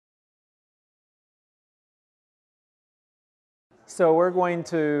So we're going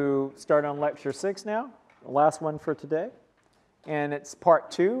to start on lecture 6 now, the last one for today. And it's part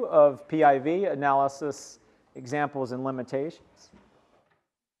 2 of PIV, analysis, examples, and limitations.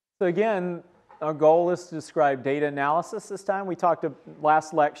 So again, our goal is to describe data analysis this time. We talked,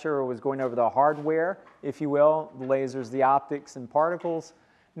 last lecture was going over the hardware, if you will, the lasers, the optics, and particles.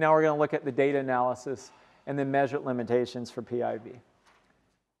 Now we're going to look at the data analysis and then measurement limitations for PIV.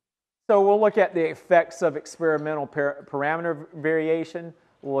 So we'll look at the effects of experimental parameter variation.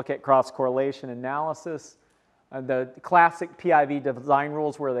 We'll look at cross-correlation analysis, the classic PIV design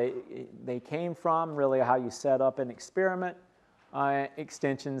rules where they came from, really how you set up an experiment,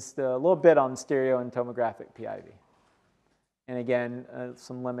 extensions, a little bit on stereo and tomographic PIV. And again,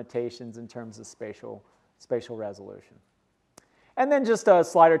 some limitations in terms of spatial resolution. And then just a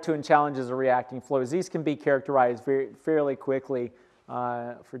slide or two in challenges of reacting flows. These can be characterized fairly quickly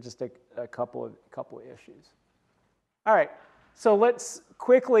for just a couple of issues. All right, so let's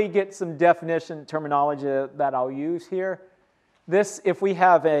quickly get some definition terminology that I'll use here. This, if we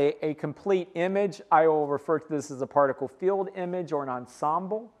have a complete image, I will refer to this as a particle field image or an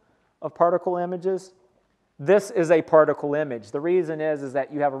ensemble of particle images. This is a particle image. The reason is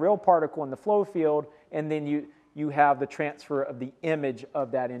that you have a real particle in the flow field, and then you have the transfer of the image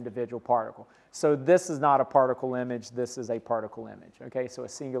of that individual particle. So this is not a particle image, this is a particle image, okay? So a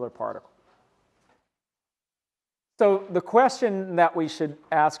singular particle. So the question that we should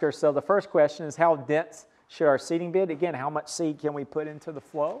ask ourselves, the first question is how dense should our seeding be? Again, how much seed can we put into the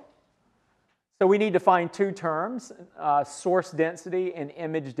flow? So we need to find two terms, source density and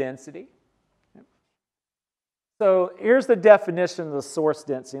image density. So here's the definition of the source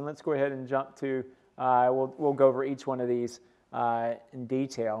density. And let's go ahead and jump to, we'll go over each one of these in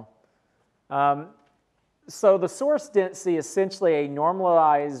detail. So the source density is essentially a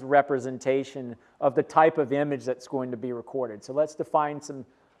normalized representation of the type of image that's going to be recorded. So let's define some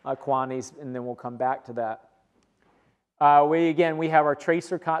quantities, and then we'll come back to that. We have our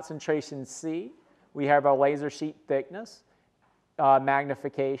tracer concentration C. We have our laser sheet thickness,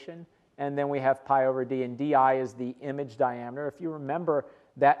 magnification, and then we have pi over d, and di is the image diameter. If you remember,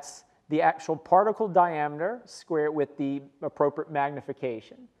 that's the actual particle diameter squared with the appropriate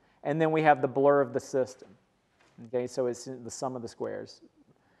magnification. And then we have the blur of the system. Okay, so it's the sum of the squares.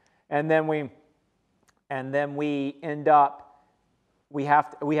 And then we end up, we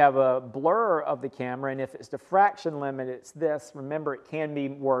have a blur of the camera, and if it's diffraction limit, it's this. Remember, it can be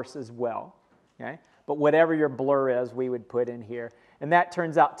worse as well. Okay? But whatever your blur is, we would put in here. And that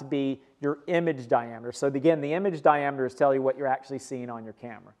turns out to be your image diameter. So again, the image diameter is telling you what you're actually seeing on your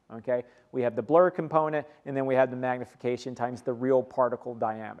camera. Okay? We have the blur component, and then we have the magnification times the real particle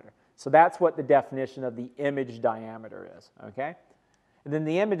diameter. So that's what the definition of the image diameter is. Okay? And then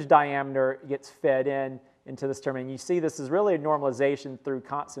the image diameter gets fed into this term. And you see this is really a normalization through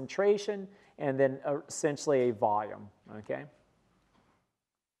concentration and then essentially a volume. Okay?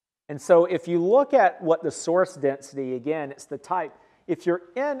 And so if you look at what the source density, again, it's the type. If your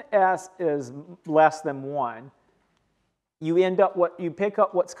NS is less than 1, you pick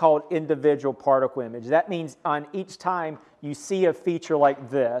up what's called individual particle image. That means on each time you see a feature like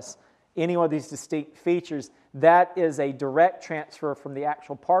this, any one of these distinct features, that is a direct transfer from the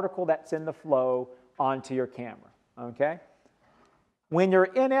actual particle that's in the flow onto your camera. Okay? When your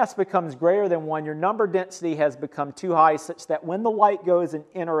NS becomes greater than 1, your number density has become too high such that when the light goes and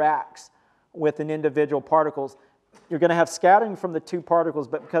interacts with an individual particles, you're going to have scattering from the two particles,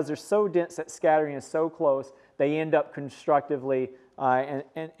 but because they're so dense that scattering is so close, they end up constructively and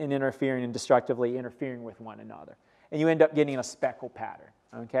interfering and destructively interfering with one another. And you end up getting a speckle pattern.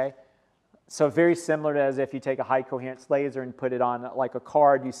 Okay? So very similar to as if you take a high coherence laser and put it on like a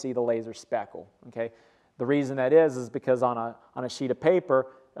card, you see the laser speckle. Okay? The reason that is because on a sheet of paper,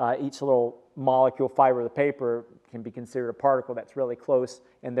 each little molecule fiber of the paper can be considered a particle that's really close,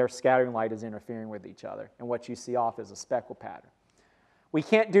 and their scattering light is interfering with each other. And what you see off is a speckle pattern. We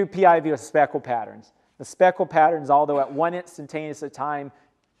can't do PIV with speckle patterns. The speckle patterns, although at one instantaneous at a time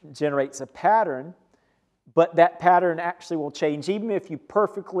generates a pattern, but that pattern actually will change. Even if you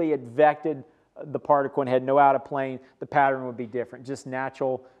perfectly advected the particle and had no outer plane, the pattern would be different. Just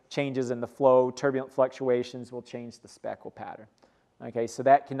natural changes in the flow, turbulent fluctuations will change the speckle pattern. Okay, so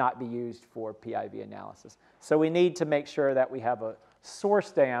that cannot be used for PIV analysis. So we need to make sure that we have a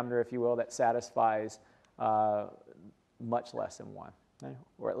source diameter, if you will, that satisfies much less than 1, okay?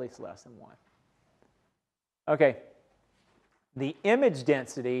 Or at least less than 1. Okay, the image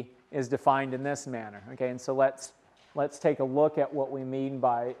density is defined in this manner. Okay, and so let's take a look at what we mean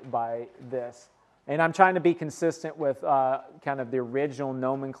by this. And I'm trying to be consistent with kind of the original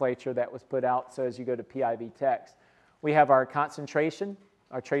nomenclature that was put out. So as you go to PIV text, We have our concentration,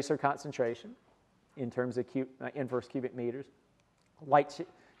 our tracer concentration in terms of inverse cubic meters, light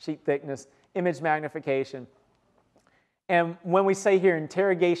sheet thickness, image magnification. And when we say here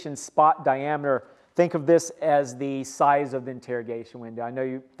interrogation spot diameter, think of this as the size of the interrogation window. I know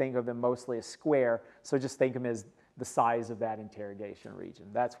you think of them mostly as square, so just think of them as the size of that interrogation region.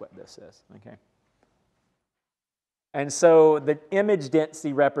 That's what this is, okay? And so the image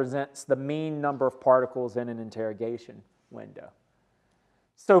density represents the mean number of particles in an interrogation window.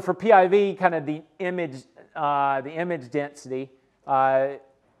 So for PIV, kind of the image density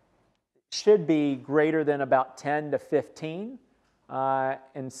should be greater than about 10 to 15.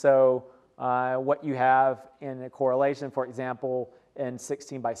 And so what you have in a correlation, for example, in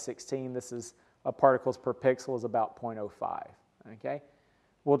 16 by 16, this is particles per pixel is about 0.05. Okay?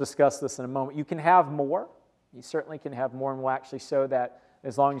 We'll discuss this in a moment. You can have more. You certainly can have more, and we'll actually show that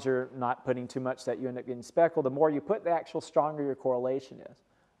as long as you're not putting too much that you end up getting speckled. The more you put, the actual stronger your correlation is.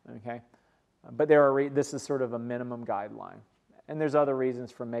 Okay? But this is sort of a minimum guideline. And there's other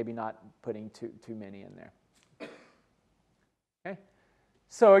reasons for maybe not putting too many in there. Okay?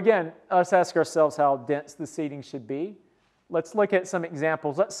 So again, let's ask ourselves how dense the seeding should be. Let's look at some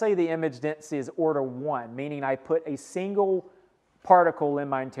examples. Let's say the image density is order 1, meaning I put a single particle in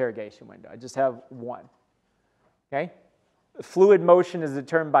my interrogation window. I just have one. Okay? Fluid motion is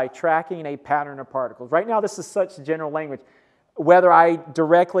determined by tracking a pattern of particles. Right now, this is such general language. Whether I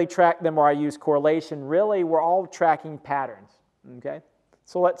directly track them or I use correlation, really, we're all tracking patterns. Okay?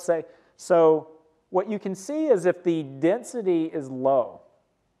 So let's say, what you can see is if the density is low,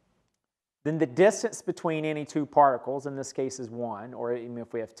 then the distance between any two particles, in this case is 1, or even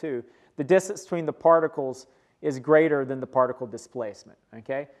if we have 2, the distance between the particles is greater than the particle displacement.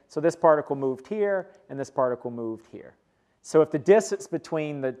 Okay? So this particle moved here, and this particle moved here. So if the distance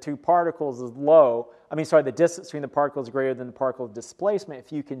between the two particles is the distance between the particles is greater than the particle displacement,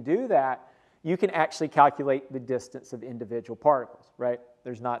 if you can do that, you can actually calculate the distance of individual particles, right?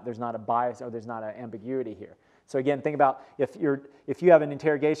 There's not a bias, or there's not an ambiguity here. So again, think about if you have an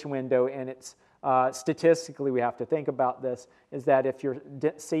interrogation window, and it's statistically we have to think about this, is that if your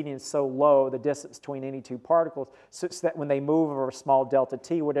seeding is so low, the distance between any two particles, such that when they move over a small delta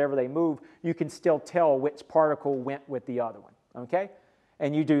t, whatever they move, you can still tell which particle went with the other one, okay?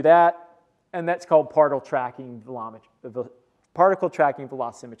 And you do that, and that's called particle tracking velocimetry,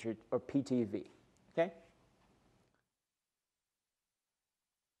 or PTV, okay?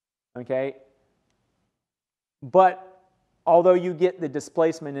 Okay? But although you get the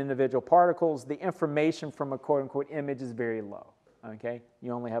displacement in individual particles, the information from a quote-unquote image is very low. Okay?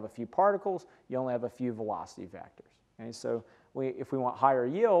 You only have a few particles, you only have a few velocity vectors. Okay? So if we want higher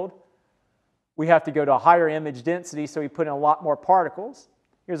yield, we have to go to a higher image density, so we put in a lot more particles.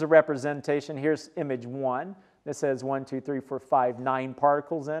 Here's a representation. Here's image 1. This has 1, 2, 3, 4, 5, 9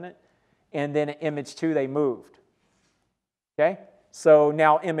 particles in it. And then image 2, they moved. Okay? So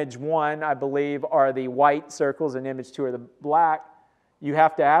now image 1, I believe, are the white circles, and image 2 are the black. You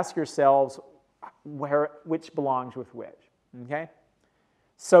have to ask yourselves which belongs with which. Okay?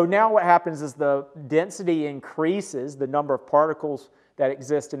 So now what happens is the density increases, the number of particles that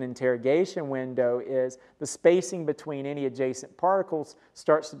exist in an interrogation window is the spacing between any adjacent particles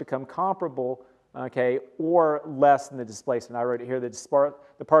starts to become comparable, okay, or less than the displacement. I wrote it here, the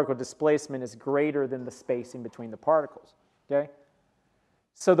particle displacement is greater than the spacing between the particles. Okay?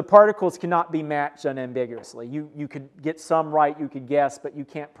 So the particles cannot be matched unambiguously. You could get some right, you could guess, but you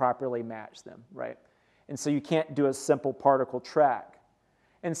can't properly match them, right? And so you can't do a simple particle track.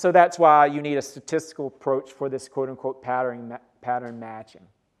 And so that's why you need a statistical approach for this quote-unquote pattern matching,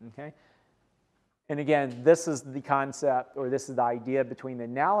 okay? And again, this is the concept, or this is the idea between the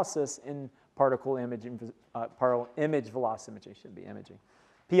analysis and particle image velocimetry, should be imaging,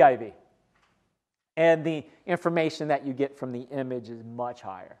 PIV. And the information that you get from the image is much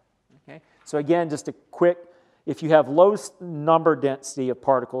higher. Okay? So again, just a quick, if you have low number density of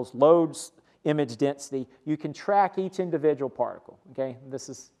particles, low image density, you can track each individual particle. Okay? This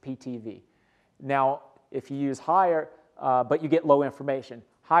is PTV. Now, if you use higher, but you get low information,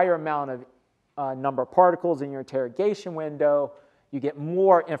 higher amount of number of particles in your interrogation window, you get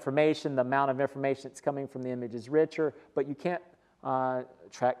more information. The amount of information that's coming from the image is richer, but you can't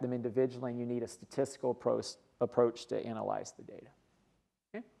track them individually, and you need a statistical approach to analyze the data.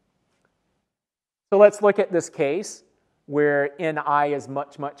 Okay? So let's look at this case where Ni is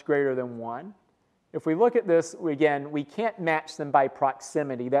much, much greater than 1. If we look at this, again, we can't match them by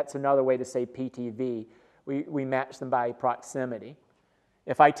proximity. That's another way to say PTV. We match them by proximity.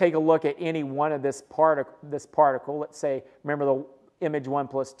 If I take a look at any one of this particle, let's say, remember the image 1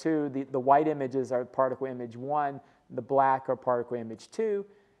 plus 2, the white images are particle image 1, the black are particle image 2.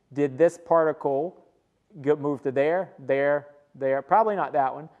 Did this particle move to there, there, there? Probably not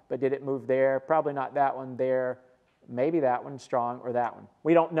that one, but did it move there? Probably not that one, there. Maybe that one, strong, or that one.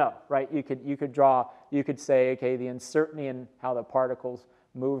 We don't know, right? You could say, okay, the uncertainty in how the particles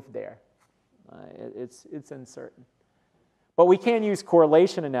moved there. It's uncertain. But we can use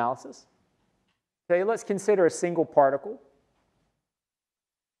correlation analysis. Okay, let's consider a single particle.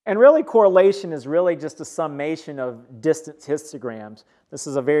 And really, correlation is really just a summation of distance histograms. This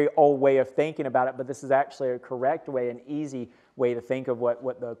is a very old way of thinking about it, but this is actually a correct way, an easy way to think of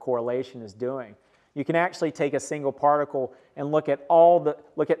what the correlation is doing. You can actually take a single particle and look at the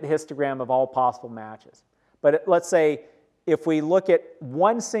histogram of all possible matches. But let's say if we look at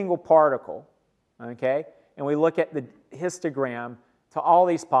one single particle, okay, and we look at the histogram to all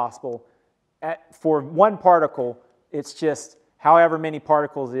these possible, for one particle, it's just however many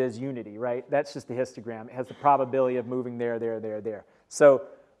particles it is unity, right? That's just the histogram. It has the probability of moving there, there, there, there. So,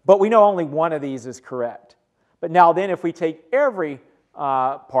 but we know only one of these is correct. But now then if we take every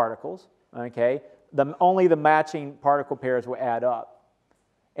particles, okay, only the matching particle pairs will add up,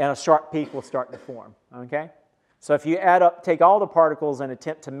 and a sharp peak will start to form, okay? So if you take all the particles and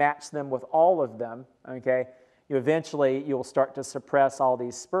attempt to match them with all of them, okay, you'll start to suppress all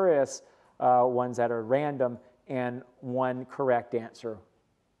these spurious ones that are random, and one correct answer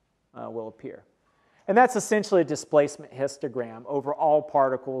will appear. And that's essentially a displacement histogram over all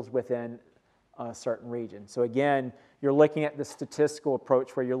particles within a certain region. So again, you're looking at the statistical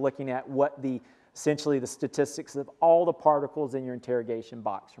approach where you're looking at essentially the statistics of all the particles in your interrogation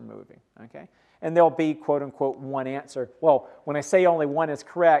box are moving, okay? And there'll be, quote unquote, one answer. Well, when I say only one is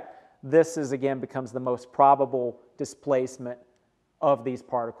correct, this again becomes the most probable displacement of these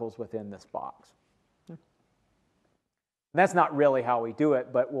particles within this box. And that's not really how we do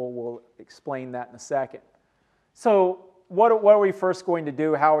it, but we'll explain that in a second. So what are we first going to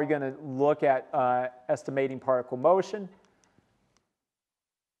do? How are we going to look at estimating particle motion?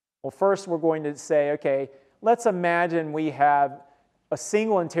 Well, first we're going to say, okay, let's imagine we have a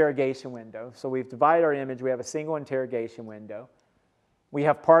single interrogation window. So we've divided our image. We have a single interrogation window. We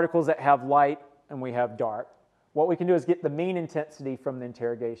have particles that have light and we have dark. What we can do is get the mean intensity from the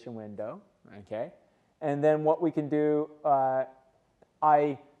interrogation window, okay? And then what we can do,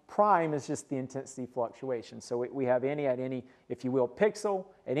 I prime is just the intensity fluctuation. So we have at any, if you will, pixel,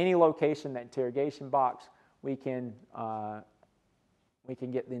 at any location in that interrogation box, we can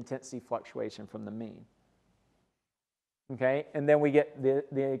get the intensity fluctuation from the mean. Okay, and then we get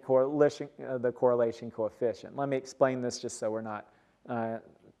the correlation coefficient. Let me explain this just so we're not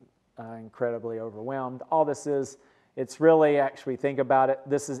incredibly overwhelmed. All this is, it's really, actually think about it,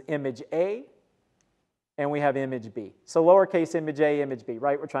 this is image A, and we have image B. So lowercase image A, image B,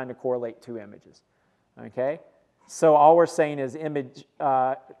 right? We're trying to correlate two images, okay? So all we're saying is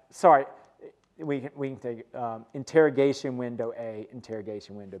we can take interrogation window A,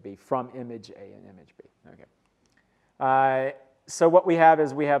 interrogation window B, from image A and image B, okay? So what we have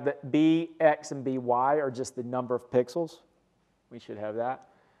is we have that BX and BY are just the number of pixels. We should have that.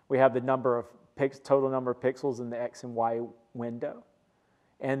 We have the number of total number of pixels in the X and Y window.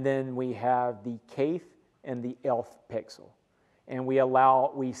 And then we have the kth and the lth pixel. And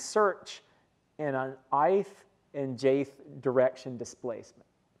we search in an ith and jth direction displacement.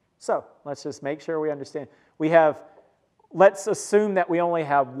 So let's just make sure we understand. Let's assume that we only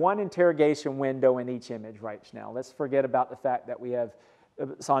have one interrogation window in each image right now. Let's forget about the fact that we have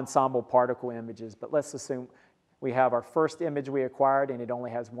ensemble particle images, but let's assume we have our first image we acquired and it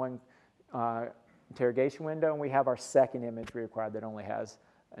only has one interrogation window, and we have our second image we acquired that only has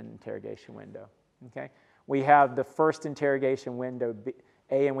an interrogation window. Okay? We have the first interrogation window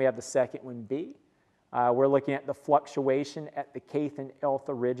A and we have the second one B. We're looking at the fluctuation at the kth and lth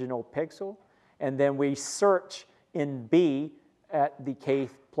original pixel, and then we search in B at the kth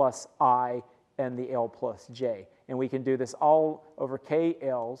plus I and the L plus J. And we can do this all over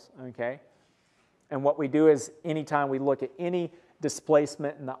KLs, okay? And what we do is anytime we look at any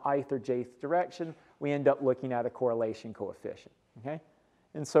displacement in the ith or jth direction, we end up looking at a correlation coefficient, okay?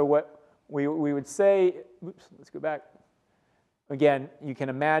 And so what we would say, oops, let's go back. Again, you can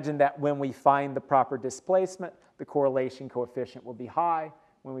imagine that when we find the proper displacement, the correlation coefficient will be high.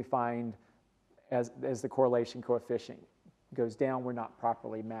 When we find, as the correlation coefficient goes down, we're not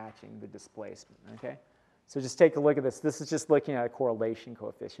properly matching the displacement, okay? So just take a look at this. This is just looking at a correlation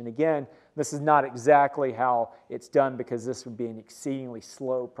coefficient. Again, this is not exactly how it's done because this would be an exceedingly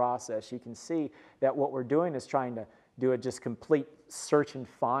slow process. You can see that what we're doing is trying to do a just complete search and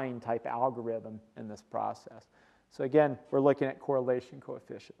find type algorithm in this process. So again, we're looking at correlation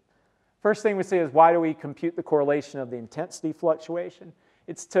coefficient. First thing we see is, why do we compute the correlation of the intensity fluctuation?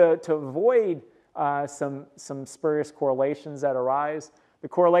 It's to avoid some spurious correlations that arise. The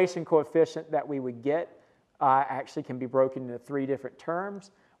correlation coefficient that we would get actually can be broken into 3 different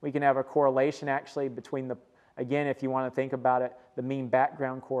terms. We can have a correlation actually between the, again, if you want to think about it, the mean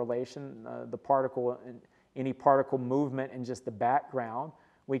background correlation, the particle, any particle movement in just the background.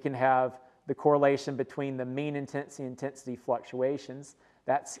 We can have the correlation between the mean intensity fluctuations.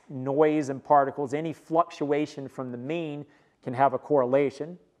 That's noise and particles. Any fluctuation from the mean can have a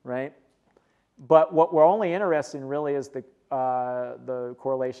correlation, right? But what we're only interested in really is the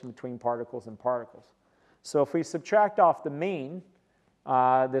correlation between particles and particles. So if we subtract off the mean,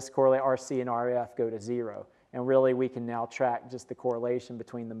 this correlate RC and RF go to 0. And really we can now track just the correlation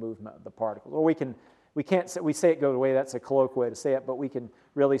between the movement of the particles. Or we say it goes away, that's a colloquial way to say it, but we can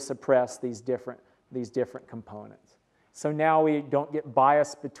really suppress these different components. So now we don't get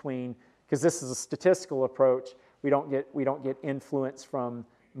bias between, because this is a statistical approach, we don't get influence from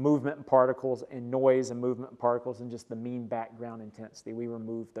movement in particles and noise and movement in particles and just the mean background intensity. We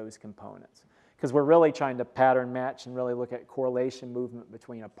remove those components because we're really trying to pattern match and really look at correlation movement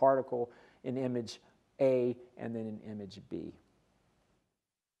between a particle in image A and then in image B.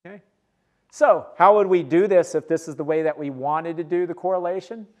 Okay? So how would we do this if this is the way that we wanted to do the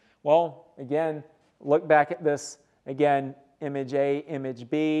correlation? Well, again, look back at this. Again, image A, image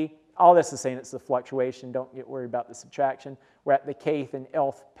B. All this is saying it's the fluctuation. Don't get worried about the subtraction. We're at the kth and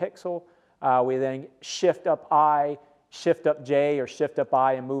lth pixel. We then shift up I, shift up J, or shift up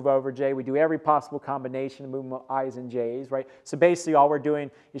I and move over J. We do every possible combination of movement of I's and J's, right? So basically all we're doing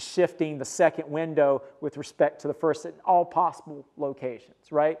is shifting the second window with respect to the first in all possible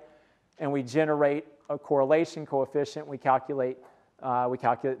locations, right? And we generate a correlation coefficient. We calculate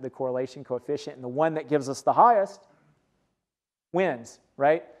the correlation coefficient, and the one that gives us the highest wins,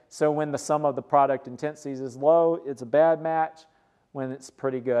 right? So when the sum of the product intensities is low, it's a bad match. When it's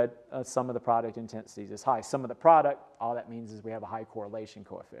pretty good, sum of the product intensities is high. Sum of the product, all that means is we have a high correlation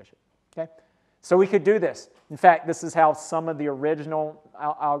coefficient. Okay? So we could do this. In fact, this is how some of the original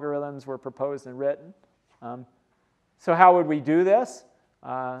algorithms were proposed and written. So how would we do this?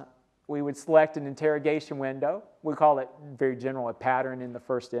 We would select an interrogation window. We call it, very general, a pattern in the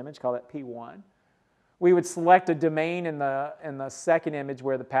first image, call it P1. We would select a domain in the second image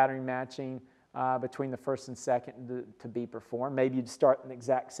where the pattern matching between the first and second to be performed. Maybe you'd start in the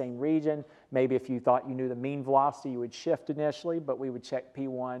exact same region. Maybe if you thought you knew the mean velocity, you would shift initially, but we would check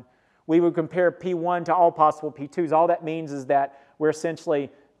P1. We would compare P1 to all possible P2s. All that means is that we're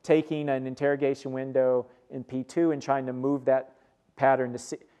essentially taking an interrogation window in P2 and trying to move that pattern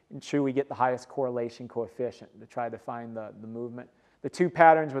to ensure we get the highest correlation coefficient to try to find the movement. The two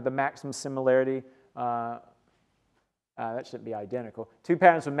patterns with the maximum similarity, that shouldn't be identical. Two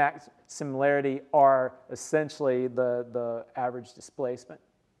patterns with max similarity are essentially the average displacement.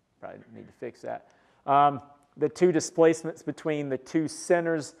 Probably need to fix that. The two displacements between the two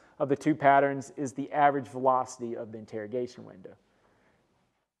centers of the two patterns is the average velocity of the interrogation window.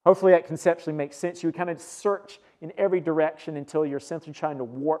 Hopefully that conceptually makes sense. You would kind of search in every direction until you're essentially trying to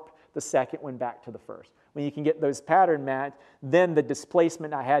warp the second one back to the first. When you can get those pattern matched, then the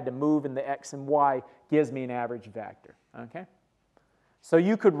displacement I had to move in the x and y gives me an average vector. Okay? So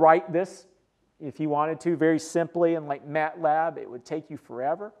you could write this if you wanted to very simply in like MATLAB. It would take you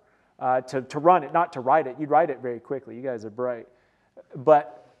forever to run it, not to write it. You'd write it very quickly. You guys are bright.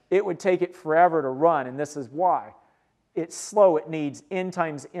 But it would take it forever to run, and this is why. It's slow. It needs n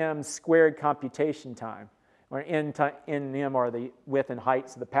times m squared computation time, where n and m are the width and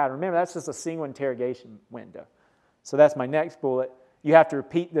heights of the pattern. Remember, that's just a single interrogation window. So that's my next bullet. You have to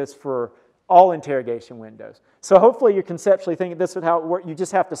repeat this for all interrogation windows. So hopefully you're conceptually thinking this is how it works. You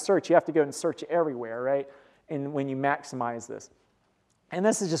just have to search. You have to go and search everywhere, right? And when you maximize this. And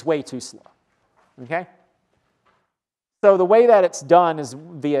this is just way too slow. Okay? So the way that it's done is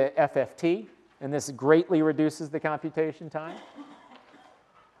via FFT, and this greatly reduces the computation time.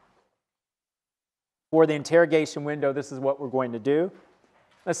 For the interrogation window, this is what we're going to do.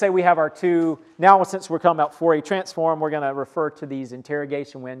 Let's say we have our two, now since we're talking about Fourier transform, we're going to refer to these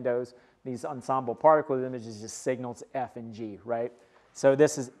interrogation windows, these ensemble particle images, as signals F and G, right? So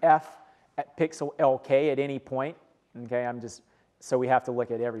this is F at pixel LK at any point, okay? So we have to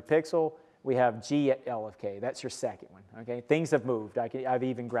look at every pixel. We have G at L of K. That's your second one, okay? Things have moved. I've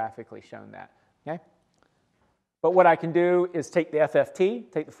even graphically shown that, okay? But what I can do is take the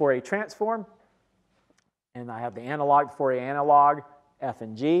FFT, take the Fourier transform, and I have the analog, Fourier analog, F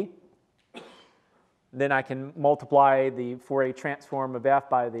and G. Then I can multiply the Fourier transform of F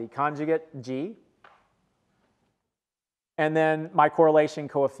by the conjugate, G. And then my correlation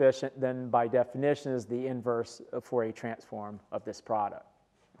coefficient, then by definition, is the inverse of Fourier transform of this product.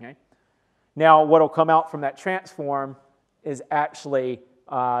 Okay? Now, what will come out from that transform is actually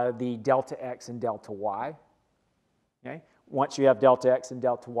the delta x and delta y. Okay? Once you have delta x and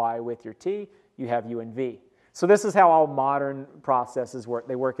delta y with your t, you have u and v. So this is how all modern processes work.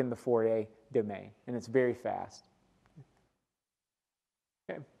 They work in the Fourier domain, and it's very fast.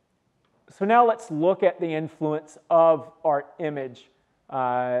 Okay. So now let's look at the influence of our image,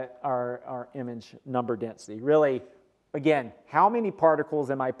 our image number density. Really, again, how many particles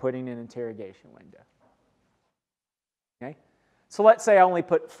am I putting in an interrogation window? Okay. So let's say I only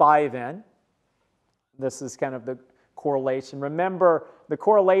put 5 in. This is kind of the correlation. Remember, the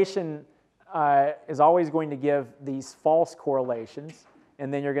correlation is always going to give these false correlations,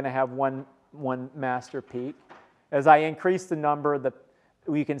 and then you're going to have one master peak. As I increase the number,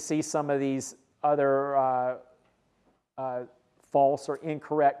 you can see some of these other false or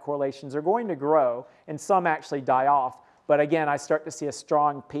incorrect correlations are going to grow, and some actually die off. But again, I start to see a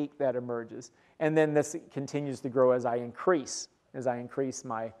strong peak that emerges. And then this continues to grow as I increase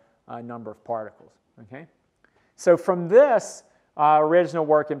my number of particles. Okay? So from this original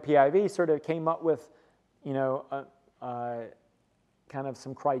work in PIV sort of came up with, kind of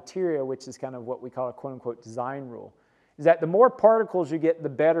some criteria, which is kind of what we call a quote-unquote design rule, is that the more particles you get, the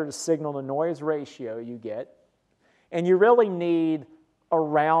better the signal-to-noise ratio you get. And you really need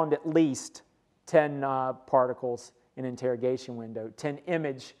around at least 10 particles in an interrogation window, 10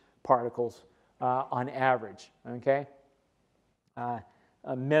 image particles on average, okay?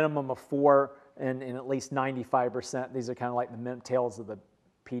 A minimum of 4 and at least 95%. These are kind of like the tails of the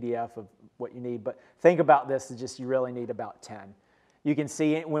PDF of what you need. But think about this, is just you really need about 10. You can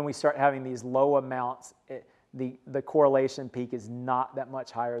see when we start having these low amounts, the correlation peak is not that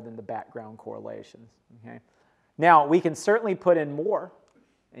much higher than the background correlations. Okay? Now, we can certainly put in more,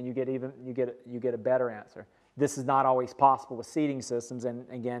 and you get a better answer. This is not always possible with seeding systems, and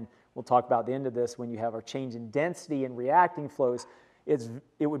again, we'll talk about the end of this. When you have a change in density in reacting flows,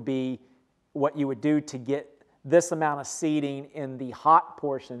 it would be what you would do to get this amount of seeding in the hot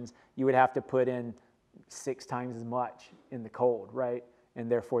portions. You would have to put in 6 times as much in the cold, right?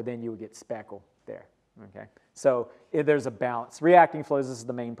 And therefore, then you would get speckle there. Okay, so there's a balance. Reacting flows, this is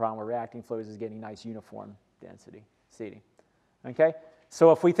the main problem where reacting flows is getting nice uniform density seeding. Okay,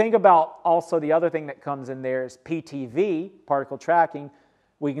 so if we think about also the other thing that comes in there is PTV, particle tracking,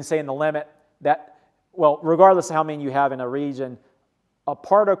 we can say in the limit that, well, regardless of how many you have in a region, a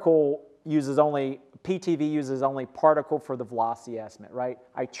particle uses only, PTV uses only particle for the velocity estimate, right?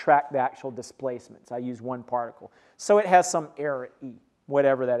 I track the actual displacements. I use one particle. So it has some error E,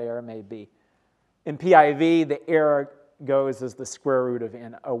 whatever that error may be. In PIV, the error goes as the square root of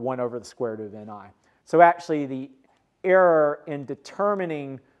n, 1 over the square root of ni. So actually, the error in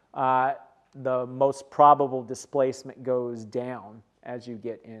determining the most probable displacement goes down as you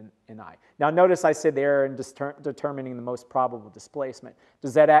get in I. Now, notice I said the error in determining the most probable displacement.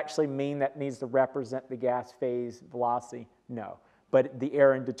 Does that actually mean that needs to represent the gas phase velocity? No. But the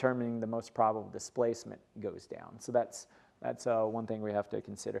error in determining the most probable displacement goes down. So that's one thing we have to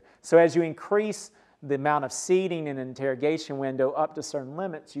consider. So as you increase the amount of seeding in an interrogation window up to certain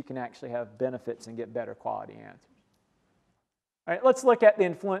limits, you can actually have benefits and get better quality answers. All right, let's look at the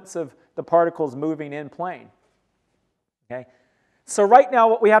influence of the particles moving in plane. Okay, so right now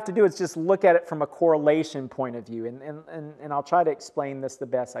what we have to do is just look at it from a correlation point of view, and I'll try to explain this the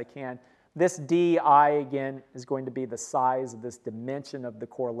best I can. This di, again, is going to be the size of this dimension of the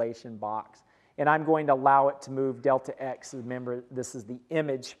correlation box. And I'm going to allow it to move delta x. Remember, this is the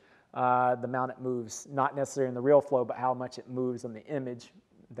image, the amount it moves, not necessarily in the real flow, but how much it moves on the image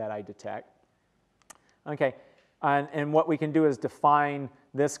that I detect. Okay, and what we can do is define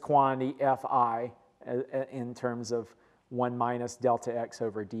this quantity fi in terms of 1 minus delta x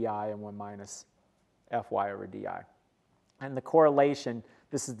over di and 1 minus fy over di. And the correlation,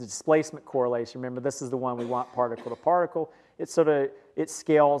 this is the displacement correlation. Remember, this is the one we want particle to particle. It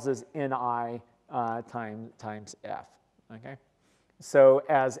scales as ni times f. Okay, so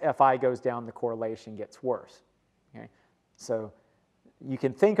as fi goes down, the correlation gets worse. Okay, so you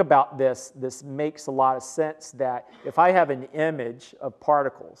can think about this. This makes a lot of sense that if I have an image of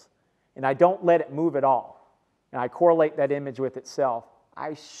particles and I don't let it move at all, and I correlate that image with itself,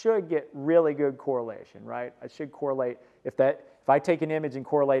 I should get really good correlation, right? I should correlate. If I take an image and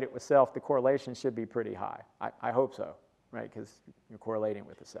correlate it with self, the correlation should be pretty high. I hope so, right? Because you're correlating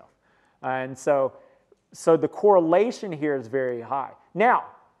with the self. And so the correlation here is very high. Now,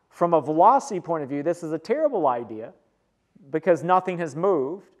 from a velocity point of view, this is a terrible idea because nothing has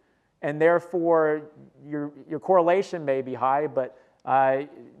moved. and therefore your correlation may be high, but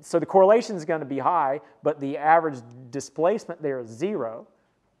so the correlation is going to be high, but the average displacement there is 0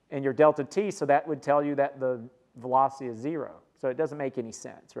 in your delta t, so that would tell you that the velocity is 0. So it doesn't make any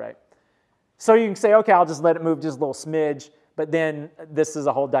sense, right? So you can say, okay, I'll just let it move just a little smidge, but then this is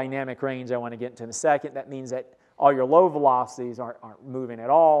a whole dynamic range I want to get into in a second. That means that all your low velocities aren't moving at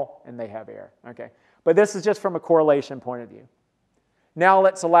all, and they have air, okay? But this is just from a correlation point of view. Now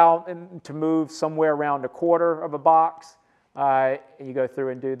let's allow them to move somewhere around a quarter of a box. You go through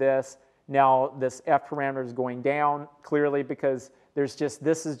and do this. Now this F parameter is going down clearly because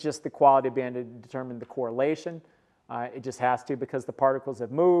this is just the quality band to determine the correlation. It just has to because the particles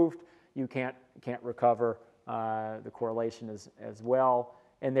have moved. You can't recover the correlation as well,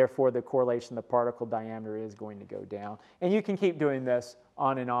 and therefore the correlation of the particle diameter is going to go down. And you can keep doing this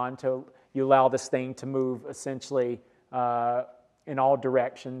on and on until you allow this thing to move essentially in all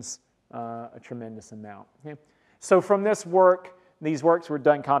directions a tremendous amount. Okay? So from this work, these works were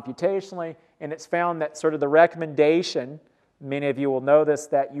done computationally, and it's found that sort of the recommendation, many of you will know this,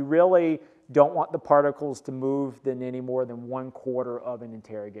 that you really don't want the particles to move any more than 1/4 of an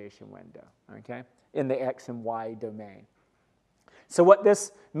interrogation window, okay, in the X and Y domain. So what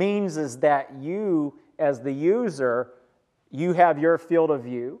this means is that you, as the user, you have your field of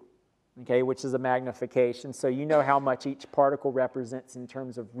view, okay, which is a magnification, so you know how much each particle represents in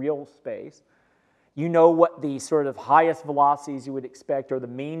terms of real space. You know what the sort of highest velocities you would expect or the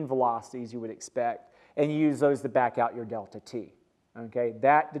mean velocities you would expect, and you use those to back out your delta t. Okay,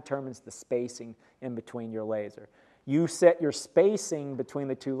 that determines the spacing in between your laser. You set your spacing between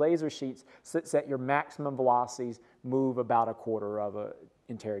the two laser sheets such that your maximum velocities move about 1/4 of an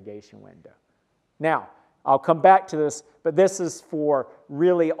interrogation window. Now, I'll come back to this, but this is for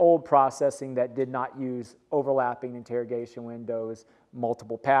really old processing that did not use overlapping interrogation windows,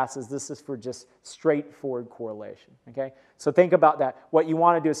 multiple passes. This is for just straightforward correlation, okay? So think about that. What you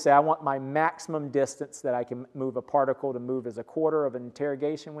want to do is say, I want my maximum distance that I can move a particle to move as 1/4 of an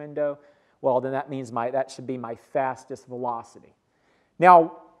interrogation window. Well, then that means that should be my fastest velocity.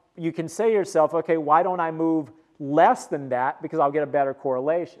 Now, you can say to yourself, okay, why don't I move less than that because I'll get a better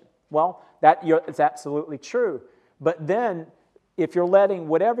correlation? Well, it's absolutely true. But then, if you're letting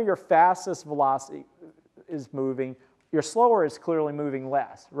whatever your fastest velocity is moving, your slower is clearly moving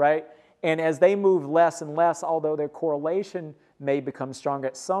less, right? And as they move less and less, although their correlation may become stronger,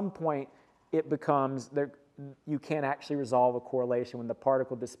 at some point it becomes, you can't actually resolve a correlation when the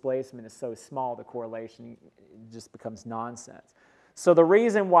particle displacement is so small, the correlation just becomes nonsense. So the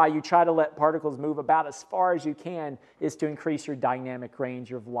reason why you try to let particles move about as far as you can is to increase your dynamic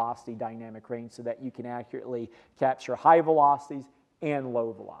range, your velocity dynamic range, so that you can accurately capture high velocities and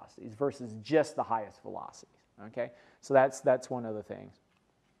low velocities versus just the highest velocities, okay? So that's one of the things.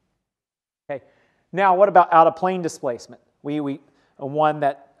 Okay, now what about out-of-plane displacement? One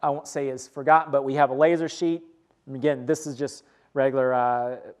that I won't say is forgotten, but we have a laser sheet. And again, this is just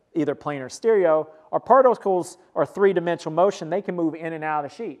regular either plane or stereo. Our particles are three-dimensional motion. They can move in and out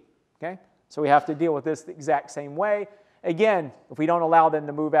of the sheet, okay? So we have to deal with this the exact same way. Again, if we don't allow them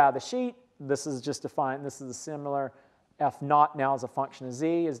to move out of the sheet, this is just defined, this is a similar F0 now as a function of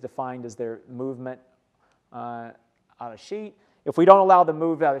z is defined as their movement out of sheet. If we don't allow them to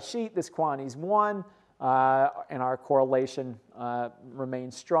move out of the sheet, this quantity is 1, and our correlation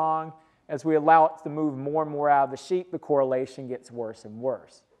remains strong. As we allow it to move more and more out of the sheet, the correlation gets worse and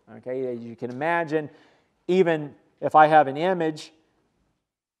worse. Okay, as you can imagine, even if I have an image,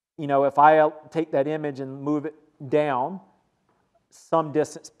 if I take that image and move it down some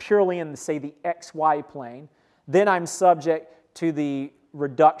distance purely in, say, the XY plane, then I'm subject to the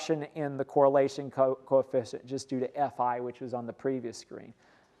reduction in the correlation coefficient just due to Fi, which was on the previous screen.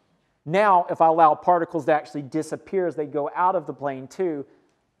 Now, if I allow particles to actually disappear as they go out of the plane too,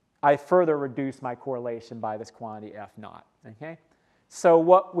 I further reduce my correlation by this quantity F0, okay? So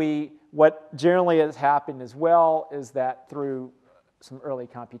what generally has happened as well is that through some early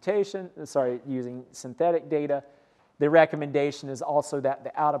computation, using synthetic data, the recommendation is also that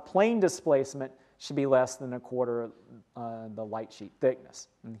the out-of-plane displacement should be less than 1/4 the light sheet thickness,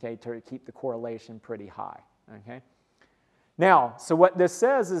 okay, to keep the correlation pretty high, okay? Now, so what this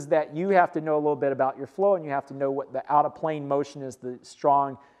says is that you have to know a little bit about your flow, and you have to know what the out-of-plane motion is, the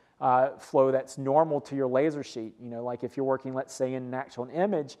strong flow that's normal to your laser sheet. Like if you're working, let's say, in an actual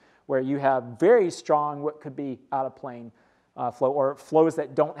image where you have very strong what could be out-of-plane flow, or flows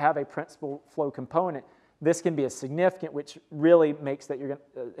that don't have a principal flow component, this can be a significant, which really makes that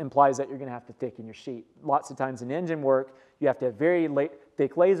implies that you're going to have to thicken your sheet. Lots of times in engine work, you have to have very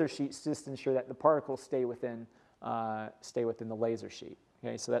thick laser sheets just to ensure that the particles stay within the laser sheet.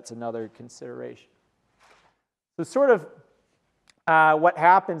 Okay, so that's another consideration. So sort of what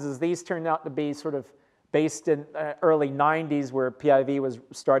happens is these turned out to be sort of based in early 90s where PIV was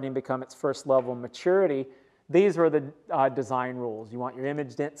starting to become its first level of maturity. These were the design rules. You want your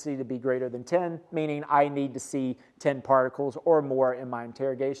image density to be greater than 10, meaning I need to see 10 particles or more in my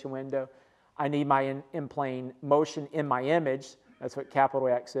interrogation window. I need my in-plane motion in my image, that's what capital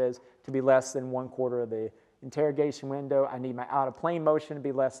X is, to be less than 1/4 of the interrogation window. I need my out-of-plane motion to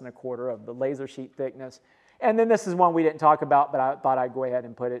be less than 1/4 of the laser sheet thickness. And then this is one we didn't talk about, but I thought I'd go ahead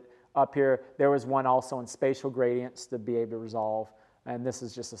and put it up here. There was one also in spatial gradients to be able to resolve, and this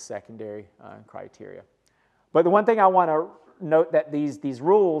is just a secondary criteria. But the one thing I want to note that these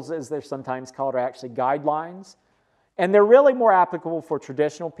rules is they're sometimes called are actually guidelines, and they're really more applicable for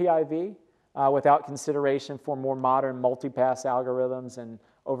traditional PIV without consideration for more modern multipass algorithms and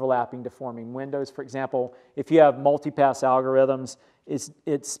overlapping deforming windows. For example, if you have multipass algorithms,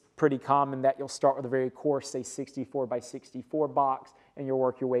 it's pretty common that you'll start with a very coarse, say 64 by 64 box, and you'll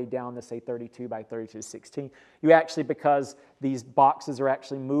work your way down to say 32 by 32 16. You actually, because these boxes are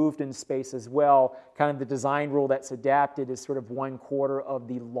actually moved in space as well, kind of the design rule that's adapted is sort of 1/4 of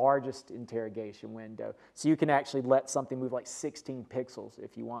the largest interrogation window. So you can actually let something move like 16 pixels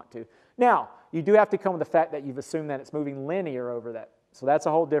if you want to. Now, you do have to come with the fact that you've assumed that it's moving linear over that. So that's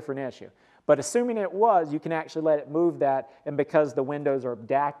a whole different issue. But assuming it was, you can actually let it move that, and because the windows are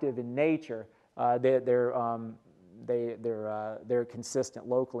adaptive in nature, they're consistent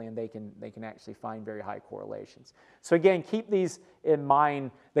locally, and they can actually find very high correlations. So again, keep these in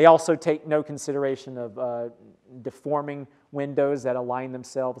mind. They also take no consideration of deforming windows that align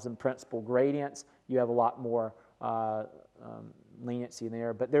themselves in principal gradients. You have a lot more leniency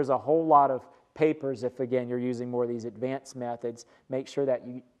there, but there's a whole lot of papers if, again, you're using more of these advanced methods. Make sure that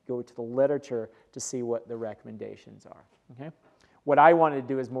you go to the literature to see what the recommendations are. Okay? What I wanted to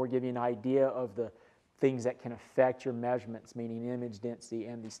do is more give you an idea of the things that can affect your measurements, meaning image density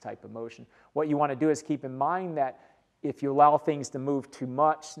and these type of motion. What you want to do is keep in mind that if you allow things to move too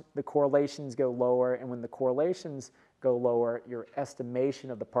much, the correlations go lower, and when the correlations go lower, your estimation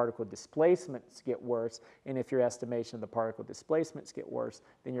of the particle displacements get worse, and if your estimation of the particle displacements get worse,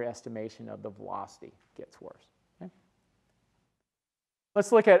 then your estimation of the velocity gets worse. Okay?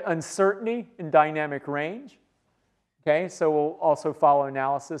 Let's look at uncertainty in dynamic range. Okay, so we'll also follow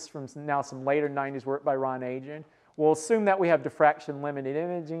analysis from now some later 90s work by Ron Adrian. We'll assume that we have diffraction limited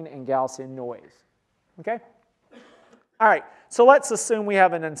imaging and Gaussian noise. Okay? All right, so let's assume we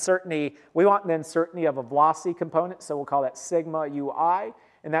have an uncertainty. We want the uncertainty of a velocity component, so we'll call that sigma ui,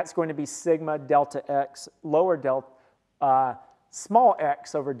 and that's going to be sigma delta x lower delta, small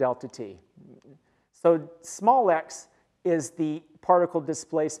x over delta t. So small x is the particle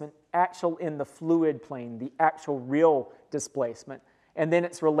displacement actual in the fluid plane, the actual real displacement, and then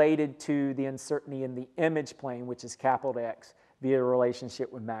it's related to the uncertainty in the image plane, which is capital X, via a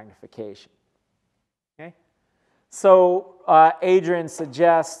relationship with magnification. Okay? So Adrian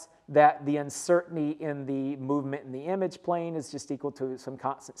suggests that the uncertainty in the movement in the image plane is just equal to some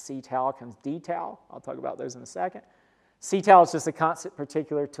constant c tau times d tau. I'll talk about those in a second. C tau is just a constant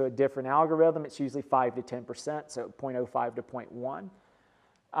particular to a different algorithm. It's usually 5 to 10%, so 0.05 to 0.1.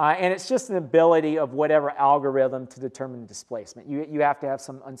 And it's just an ability of whatever algorithm to determine displacement. You have to have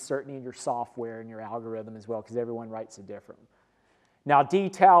some uncertainty in your software and your algorithm as well, because everyone writes it different. Now, d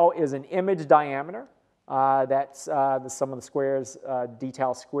tau is an image diameter. That's the sum of the squares. D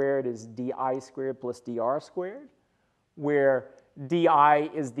tau squared is di squared plus dr squared, where di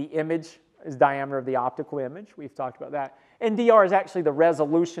is the image, is diameter of the optical image. We've talked about that. And dr is actually the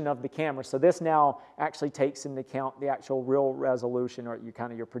resolution of the camera. So this now actually takes into account the actual real resolution, or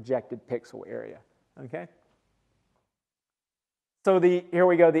your projected pixel area. Okay? So here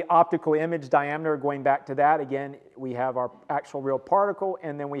we go, the optical image diameter, going back to that. Again, we have our actual real particle,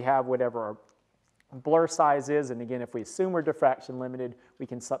 and then we have whatever our blur size is. And again, if we assume we're diffraction limited, we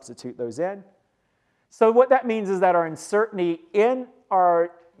can substitute those in. So what that means is that our uncertainty in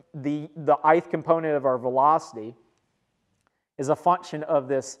the ith component of our velocity is a function of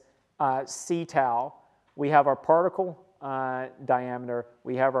this c tau. We have our particle diameter,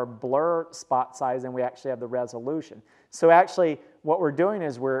 we have our blur spot size, and we actually have the resolution. So actually what we're doing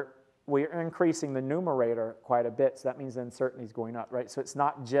is we're increasing the numerator quite a bit, so that means the uncertainty is going up, right? So it's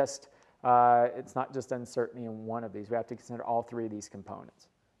not just uncertainty in one of these. We have to consider all three of these components.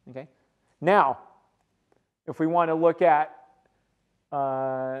 Okay? Now, if we want to look at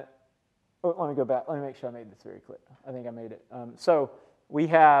let me go back. Let me make sure I made this very clear. I think I made it. So we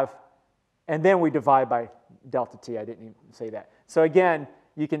have, and then we divide by delta t. I didn't even say that. So again,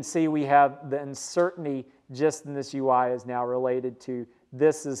 you can see we have the uncertainty just in this UI is now related to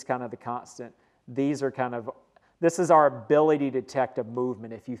This is kind of the constant. These are kind of, this is our ability to detect a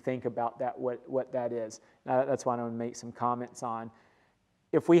movement, if you think about that, what that is. That's why I want to make some comments on.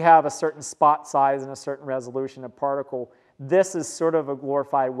 If we have a certain spot size and a certain resolution of particle, this is sort of a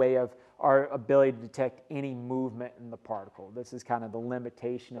glorified way of our ability to detect any movement in the particle. This is kind of the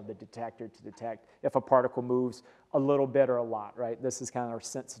limitation of the detector to detect if a particle moves a little bit or a lot, right? This is kind of our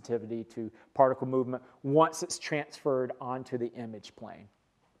sensitivity to particle movement once it's transferred onto the image plane.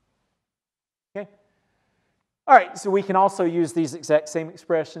 Okay? All right, so we can also use these exact same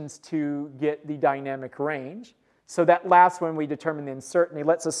expressions to get the dynamic range. So that last one, we determine the uncertainty.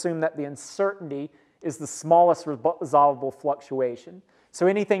 Let's assume that the uncertainty is the smallest resolvable fluctuation. So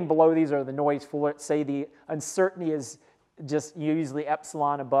anything below these are the noise floor. Let's say the uncertainty is just usually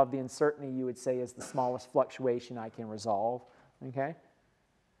epsilon above the uncertainty, you would say is the smallest fluctuation I can resolve. Okay?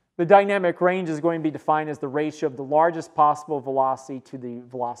 The dynamic range is going to be defined as the ratio of the largest possible velocity to the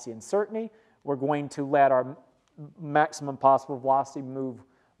velocity uncertainty. We're going to let our maximum possible velocity move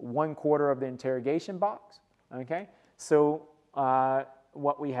 1/4 of the interrogation box. Okay? So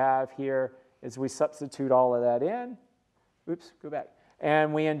what we have here is we substitute all of that in. Oops, go back.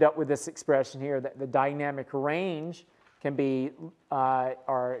 And we end up with this expression here that the dynamic range can be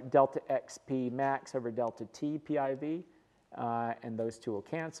our delta xp max over delta t PIV, and those two will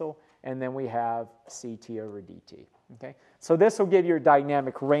cancel. And then we have ct over dt. Okay? So this will give you your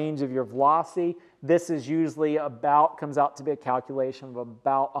dynamic range of your velocity. This is usually about, comes out to be a calculation of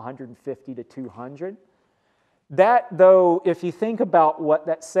about 150 to 200. That, though, if you think about what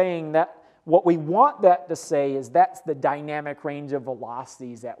that's saying, that what we want that to say is that's the dynamic range of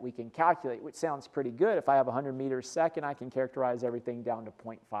velocities that we can calculate, which sounds pretty good. If I have 100 meters a second, I can characterize everything down to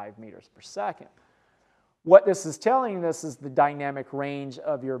 0.5 meters per second. What this is telling us is the dynamic range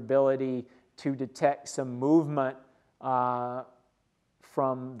of your ability to detect some movement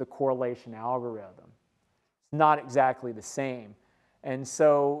from the correlation algorithm. It's not exactly the same. And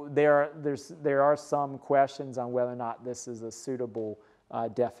so there are some questions on whether or not this is a suitable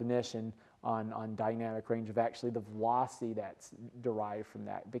definition on dynamic range of actually the velocity that's derived from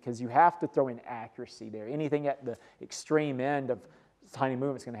that, because you have to throw in accuracy there. Anything at the extreme end of tiny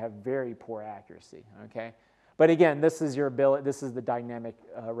movement is going to have very poor accuracy. Okay, but again, this is your ability. This is the dynamic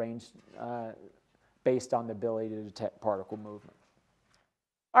range based on the ability to detect particle movement.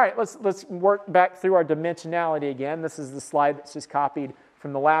 All right, let's work back through our dimensionality again. This is the slide that's just copied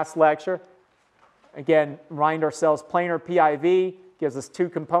from the last lecture. Again, remind ourselves, planar PIV gives us 2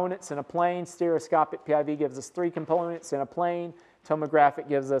 components in a plane. Stereoscopic PIV gives us 3 components in a plane. Tomographic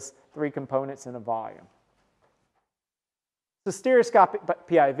gives us 3 components in a volume. So stereoscopic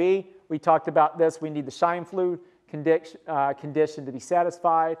PIV, we talked about this. We need the shine fluid condition to be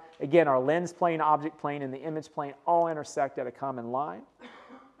satisfied. Again, our lens plane, object plane, and the image plane all intersect at a common line.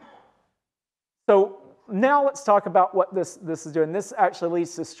 So now let's talk about what this is doing. This actually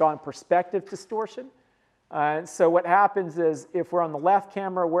leads to strong perspective distortion. So what happens is if we're on the left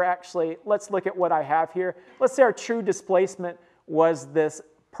camera, we're actually, let's look at what I have here. Let's say our true displacement was this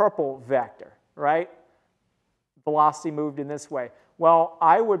purple vector, right? Velocity moved in this way. Well,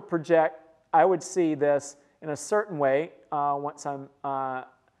 I would see this in a certain way once I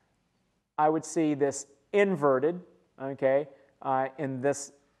would see this inverted, okay, in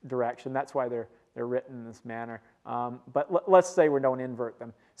this direction. That's why they're written in this manner. But let's say we don't invert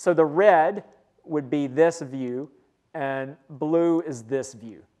them. So the red would be this view, and blue is this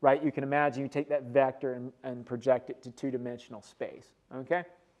view, right? You can imagine you take that vector and project it to 2-dimensional space, okay?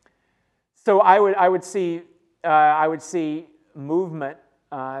 So I would see movement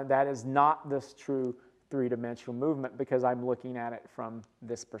that is not this true 3-dimensional movement because I'm looking at it from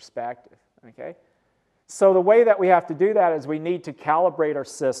this perspective, okay? So the way that we have to do that is we need to calibrate our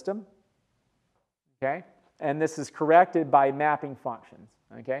system, okay? And this is corrected by mapping functions,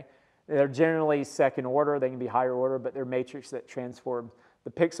 okay? They're generally second order. They can be higher order, but they're matrix that transform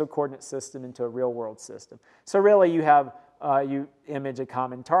the pixel coordinate system into a real-world system. So really you have, you image a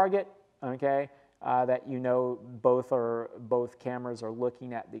common target, okay, that you know both cameras are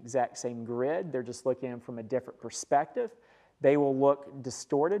looking at the exact same grid. They're just looking at them from a different perspective. They will look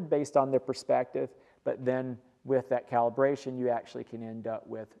distorted based on their perspective, but then with that calibration, you actually can end up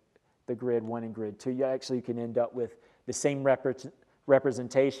with the grid 1 and grid 2. You actually can end up with the same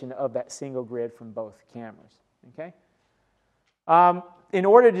representation of that single grid from both cameras, okay? In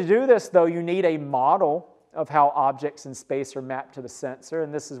order to do this, though, you need a model of how objects in space are mapped to the sensor,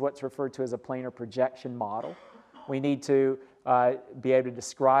 and this is what's referred to as a planar projection model. We need to be able to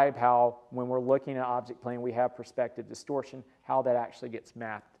describe how, when we're looking at object plane, we have perspective distortion, how that actually gets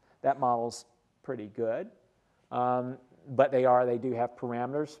mapped. That model's pretty good. but they do have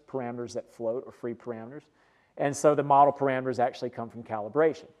parameters that float, or free parameters. And so the model parameters actually come from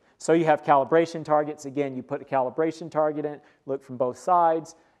calibration. So you have calibration targets. Again, you put a calibration target in, look from both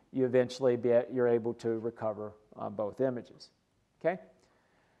sides, you're able to recover both images. Okay?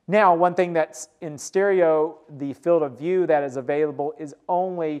 Now, one thing that's in stereo, the field of view that is available is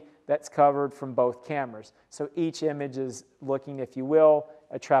only that's covered from both cameras. So each image is looking, if you will,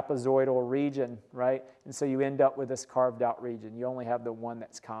 a trapezoidal region, right? And so you end up with this carved out region. You only have the one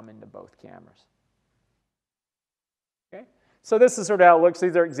that's common to both cameras. Okay? So this is sort of how it looks.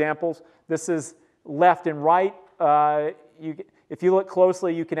 These are examples. This is left and right. If you look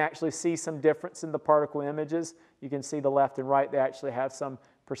closely, you can actually see some difference in the particle images. You can see the left and right. They actually have some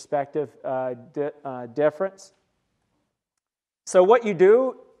perspective difference. So what you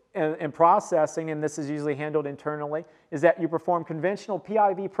do in processing, and this is usually handled internally, is that you perform conventional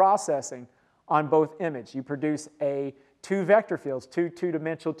PIV processing on both images. You produce two vector fields,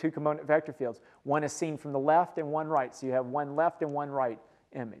 two-dimensional, two-component vector fields. One is seen from the left and one right. So you have one left and one right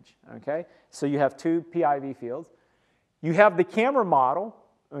image. Okay? So you have two PIV fields. You have the camera model,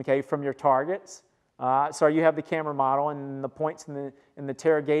 okay, from your targets. So you have the camera model, and the points in the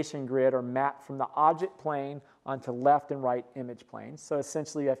interrogation grid are mapped from the object plane onto left and right image planes. So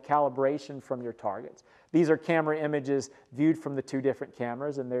essentially you have calibration from your targets. These are camera images viewed from the two different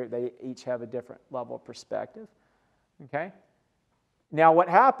cameras, and they each have a different level of perspective. Okay? Now what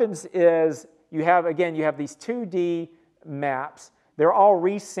happens is you have these 2D maps. They're all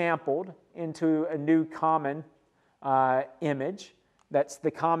resampled into a new common image. That's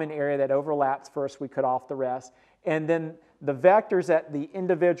the common area that overlaps. First, we cut off the rest. And then the vectors at the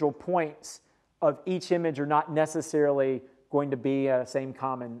individual points of each image are not necessarily going to be a same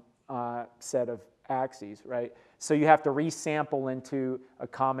common set of axes, right? So you have to resample into a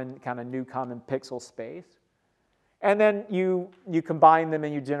common, kind of new common pixel space. And then you combine them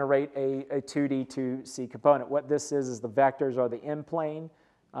and you generate a 2D to C component. What this is the vectors are the in-plane,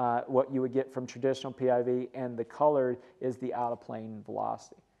 what you would get from traditional PIV, and the colored is the out-of-plane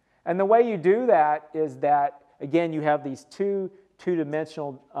velocity. And the way you do that is that, again, you have these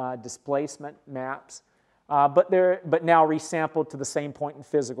two-dimensional displacement maps, but now resampled to the same point in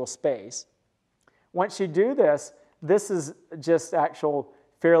physical space. Once you do this, this is just actual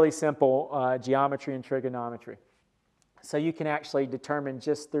fairly simple geometry and trigonometry. So you can actually determine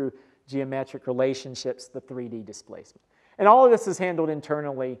just through geometric relationships the 3D displacement. And all of this is handled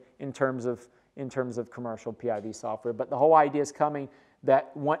internally in terms of commercial PIV software. But the whole idea is coming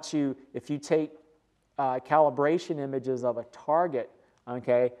that if you take calibration images of a target,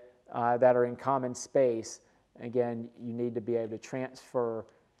 okay, that are in common space, again, you need to be able to transfer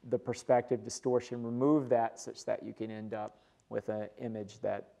the perspective distortion, remove that such that you can end up with an image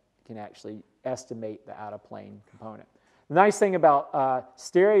that can actually estimate the out-of-plane component. The nice thing about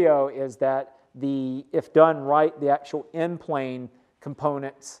stereo is that if done right, the actual in-plane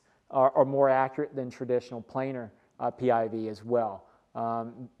components are more accurate than traditional planar PIV as well,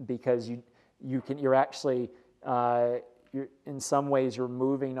 because you're actually in some ways you're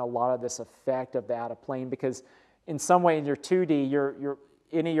removing a lot of this effect of the out-of-plane, because in some way in your 2D,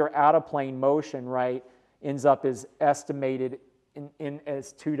 any of your out-of-plane motion, right, ends up as estimated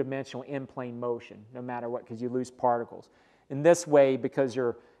as two-dimensional in-plane motion, no matter what, because you lose particles. In this way, because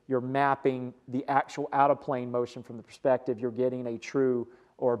you're mapping the actual out-of-plane motion from the perspective, you're getting a true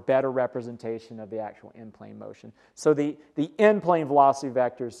or better representation of the actual in-plane motion. So the in-plane velocity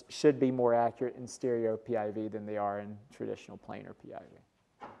vectors should be more accurate in stereo PIV than they are in traditional planar PIV.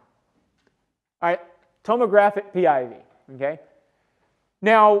 All right, tomographic PIV, okay?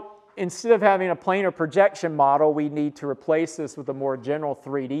 Now, instead of having a planar projection model, we need to replace this with a more general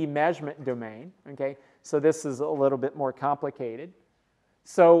 3D measurement domain, okay? So this is a little bit more complicated.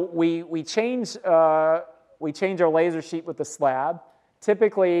 So we change our laser sheet with the slab.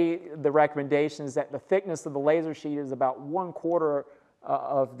 Typically, the recommendation is that the thickness of the laser sheet is about 1/4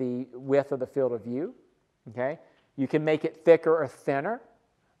 of the width of the field of view. Okay, you can make it thicker or thinner,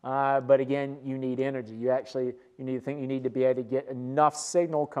 but again, you need energy. You need to be able to get enough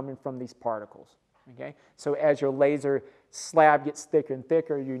signal coming from these particles. Okay, so as your laser slab gets thicker and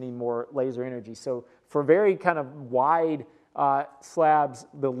thicker, you need more laser energy. So for very kind of wide slabs,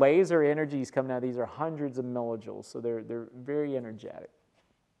 the laser energies coming out of these are hundreds of millijoules, so they're very energetic.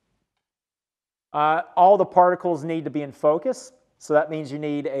 All the particles need to be in focus, so that means you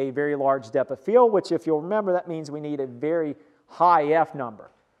need a very large depth of field, which, if you'll remember, that means we need a very high F number.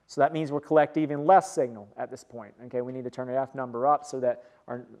 So that means we'll collect even less signal at this point. Okay, we need to turn our F number up so that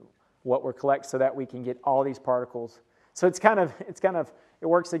what we're collecting, so that we can get all these particles. So it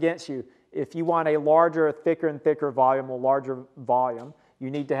works against you. if you want a larger, thicker and thicker volume, a larger volume, you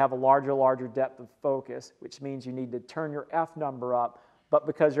need to have a larger depth of focus, which means you need to turn your F number up, but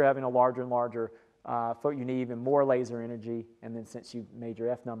because you're having a larger and larger you need even more laser energy, and then since you've made your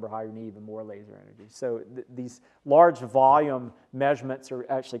F number higher, you need even more laser energy. So these large volume measurements are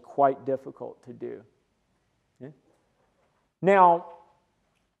actually quite difficult to do. Okay? Now,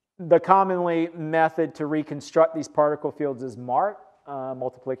 the commonly method to reconstruct these particle fields is MART,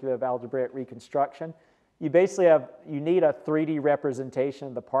 multiplicative algebraic reconstruction. You basically need a 3D representation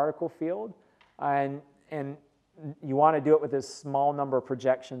of the particle field, and you want to do it with as small number of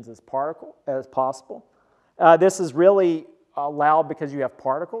projections as possible. This is really allowed because you have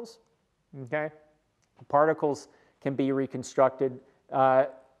particles. Okay, particles can be reconstructed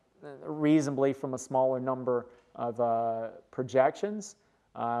reasonably from a smaller number of projections.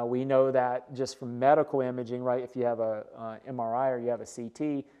 We know that just from medical imaging, right? If you have a MRI or you have a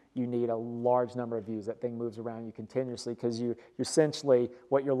CT, you need a large number of views. That thing moves around you continuously because you essentially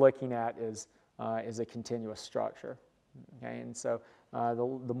what you're looking at is a continuous structure. Okay, and so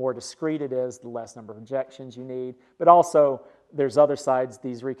the more discrete it is, the less number of projections you need. But also, there's other sides.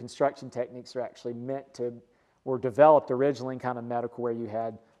 These reconstruction techniques are actually were developed originally in kind of medical, where you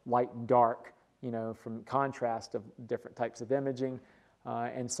had light and dark, from contrast of different types of imaging,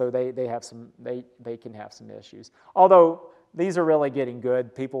 and so they can have some issues. Although these are really getting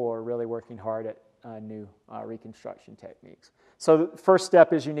good, people are really working hard at new reconstruction techniques. So the first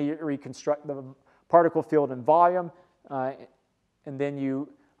step is you need to reconstruct the particle field and volume, and then you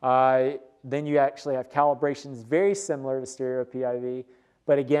actually have calibrations very similar to stereo PIV,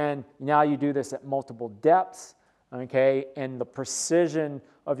 but again, now you do this at multiple depths, okay, and the precision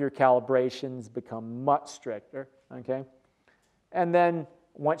of your calibrations become much stricter, okay? And then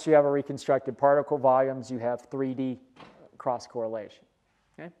once you have a reconstructed particle volumes, you have 3D cross-correlation,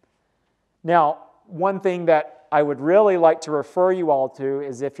 okay? Now, one thing that I would really like to refer you all to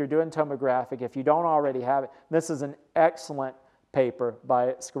is if you're doing tomographic, if you don't already have it, this is an excellent paper by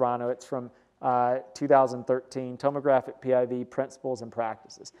Scarano. It's from 2013, Tomographic PIV Principles and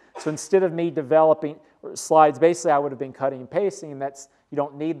Practices. So instead of me developing slides, basically I would have been cutting and pasting, and you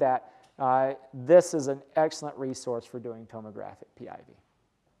don't need that. This is an excellent resource for doing tomographic PIV.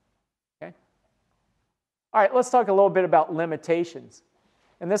 Okay? All right, let's talk a little bit about limitations.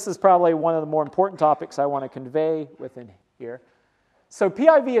 And this is probably one of the more important topics I want to convey within here. So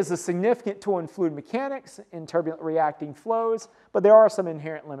PIV is a significant tool in fluid mechanics in turbulent reacting flows, but there are some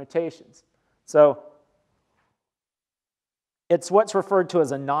inherent limitations. So it's what's referred to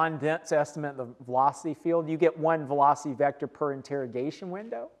as a non-dense estimate of the velocity field. You get one velocity vector per interrogation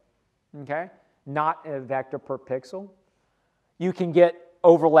window, okay? Not a vector per pixel. You can get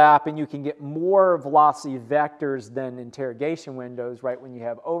overlap, and you can get more velocity vectors than interrogation windows, right, when you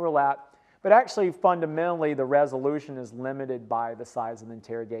have overlap. But actually, fundamentally, the resolution is limited by the size of the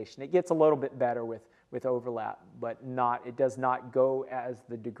interrogation. It gets a little bit better with overlap, but it does not go as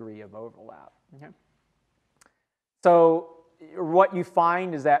the degree of overlap. Okay? So what you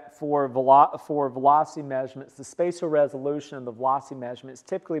find is that for velocity measurements, the spatial resolution of the velocity measurement is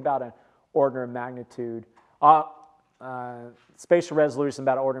typically about an order of magnitude. Spatial resolution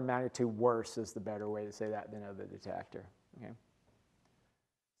about an order of magnitude worse is the better way to say that than of the detector. Okay?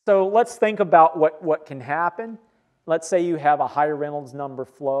 So let's think about what can happen. Let's say you have a high Reynolds number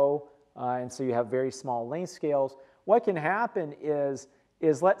flow, and so you have very small length scales. What can happen is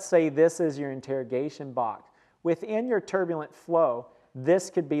let's say this is your interrogation box. Within your turbulent flow,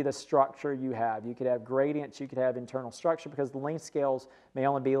 this could be the structure you have. You could have gradients, you could have internal structure, because the length scales may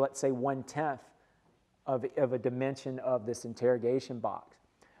only be, let's say, 1/10 of a dimension of this interrogation box.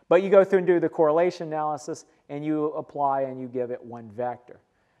 But you go through and do the correlation analysis, and you apply and you give it one vector.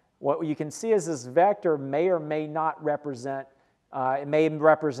 What you can see is this vector may or may not represent, it may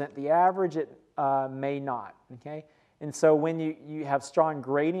represent the average, it may not, okay? And so when you have strong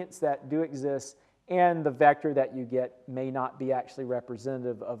gradients that do exist, and the vector that you get may not be actually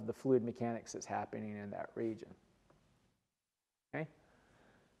representative of the fluid mechanics that's happening in that region. Okay?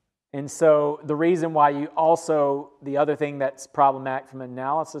 And so the reason why the other thing that's problematic from an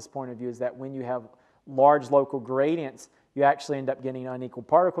analysis point of view is that when you have large local gradients, you actually end up getting unequal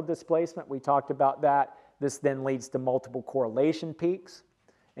particle displacement. We talked about that. This then leads to multiple correlation peaks,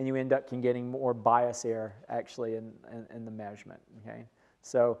 and you end up getting more bias error actually in the measurement. Okay?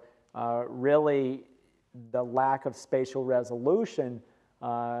 So really, the lack of spatial resolution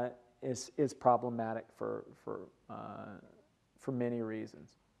is problematic for many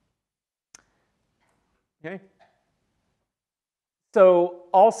reasons. Okay? So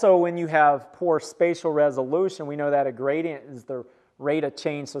also when you have poor spatial resolution, we know that a gradient is the rate of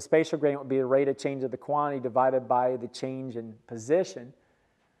change. So spatial gradient would be the rate of change of the quantity divided by the change in position.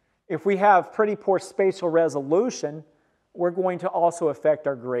 If we have pretty poor spatial resolution, we're going to also affect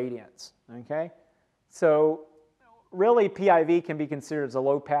our gradients, okay? So really PIV can be considered as a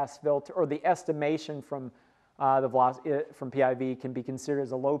low-pass filter, or the estimation from the velocity from PIV can be considered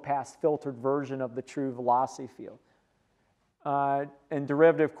as a low-pass filtered version of the true velocity field. And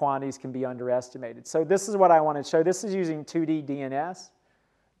derivative quantities can be underestimated. So this is what I want to show. This is using 2D DNS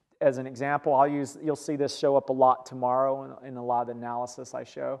as an example. You'll see this show up a lot tomorrow in a lot of the analysis I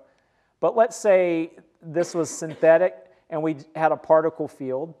show. But let's say this was synthetic and we had a particle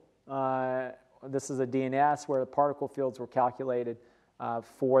field. This is a DNS where the particle fields were calculated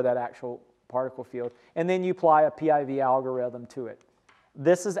for that actual particle field. And then you apply a PIV algorithm to it.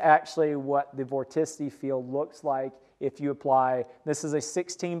 This is actually what the vorticity field looks like if you apply, this is a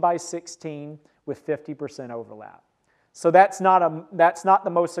 16 by 16 with 50% overlap. So that's not the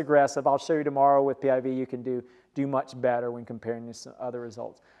most aggressive. I'll show you tomorrow with PIV you can do much better when comparing this to other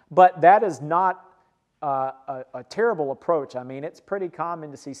results. But that is not a terrible approach. I mean, it's pretty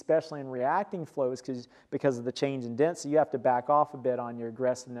common to see, especially in reacting flows, because of the change in density, you have to back off a bit on your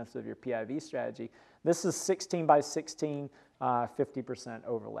aggressiveness of your PIV strategy. This is 16 by 16, 50%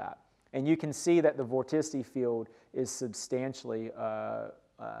 overlap. And you can see that the vorticity field is substantially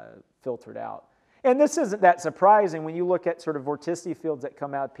filtered out. And this isn't that surprising when you look at sort of vorticity fields that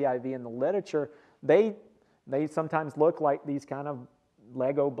come out of PIV in the literature. They sometimes look like these kind of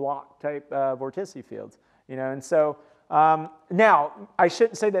Lego block type vorticity fields, you know. And so now I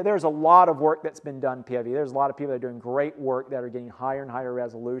shouldn't say that there's a lot of work that's been done in PIV. There's a lot of people that are doing great work that are getting higher and higher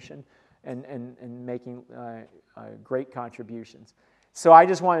resolution and making great contributions. So I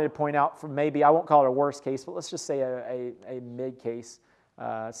just wanted to point out, for maybe, I won't call it a worst case, but let's just say a mid case,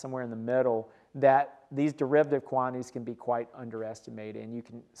 somewhere in the middle, that these derivative quantities can be quite underestimated and you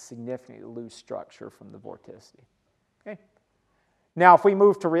can significantly lose structure from the vorticity. Okay. Now, if we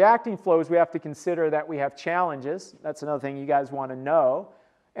move to reacting flows, we have to consider that we have challenges. That's another thing you guys want to know.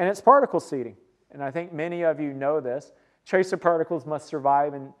 And it's particle seeding. And I think many of you know this. Tracer particles must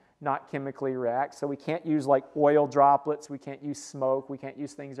survive and not chemically react. So we can't use like oil droplets. We can't use smoke. We can't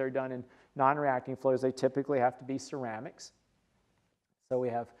use things that are done in non-reacting flows. They typically have to be ceramics. So we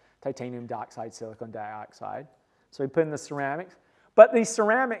have titanium dioxide, silicon dioxide. So we put in the ceramics. But these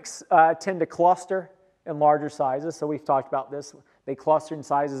ceramics tend to cluster in larger sizes. So we've talked about this. They cluster in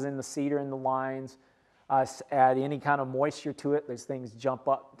sizes in the cedar and the lines. Add any kind of moisture to it, those things jump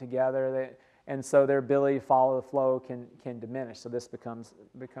up together. And so their ability to follow the flow can diminish. So this becomes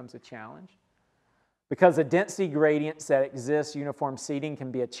a challenge. Because the density gradients that exist, uniform seeding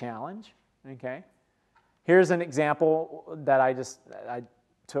can be a challenge. Okay. Here's an example that I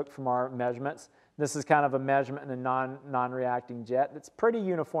took from our measurements. This is kind of a measurement in a non-reacting jet that's pretty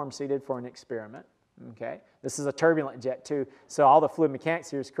uniform seeded for an experiment. Okay. This is a turbulent jet too, so all the fluid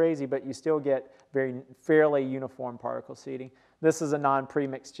mechanics here is crazy, but you still get fairly uniform particle seeding. This is a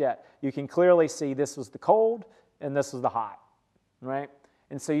non-premixed jet. You can clearly see this was the cold and this was the hot, right?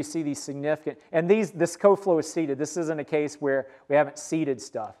 And so you see these significant, and this co-flow is seeded. This isn't a case where we haven't seeded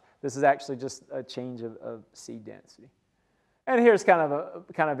stuff. This is actually just a change of seed density. And here's kind of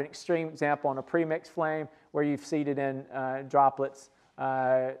an extreme example on a premixed flame where you've seeded in droplets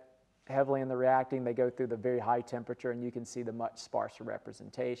heavily in the reacting. They go through the very high temperature, and you can see the much sparser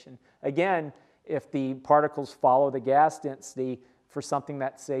representation. Again, if the particles follow the gas density for something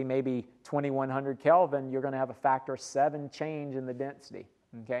that's, say, maybe 2100 Kelvin, you're going to have a factor of 7 change in the density,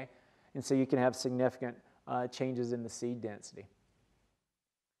 okay? And so you can have significant changes in the seed density.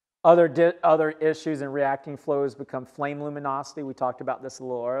 Other issues in reacting flows become flame luminosity. We talked about this a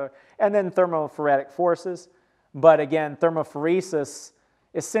little earlier. And then thermophoretic forces. But again, thermophoresis,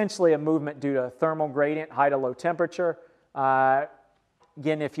 essentially a movement due to a thermal gradient, high to low temperature.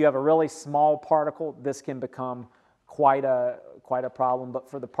 Again, if you have a really small particle, this can become quite a problem. But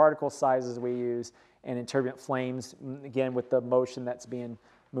for the particle sizes we use, and in turbulent flames, again, with the motion that's being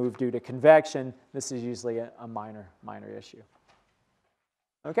moved due to convection, this is usually a minor issue.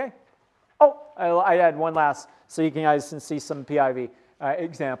 Okay. Oh, I had one last, so you guys can see some PIV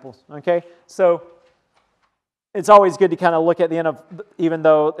examples. Okay. So it's always good to kind of look at the end of, even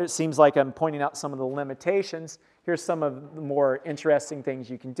though it seems like I'm pointing out some of the limitations, here's some of the more interesting things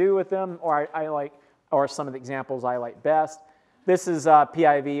you can do with them, or some of the examples I like best. This is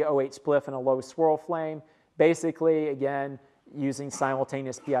PIV OH spliff in a low swirl flame. Basically, again, using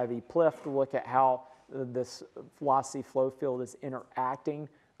simultaneous PIV pliff to look at how this velocity flow field is interacting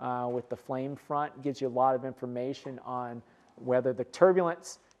with the flame front. It gives you a lot of information on whether the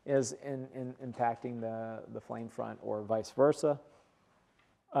turbulence is impacting the flame front or vice versa.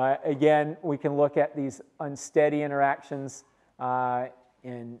 Again, we can look at these unsteady interactions again,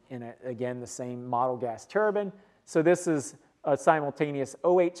 the same model gas turbine. So this is a simultaneous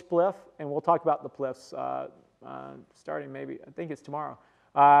OH PLIF, and we'll talk about the PLIFs starting maybe, I think it's tomorrow.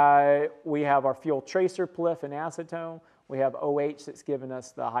 We have our fuel tracer PLIF and acetone. We have OH that's given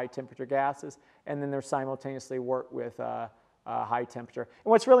us the high temperature gases, and then they're simultaneously work with high temperature.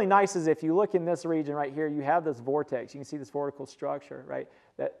 And what's really nice is if you look in this region right here, you have this vortex. You can see this vortical structure, right,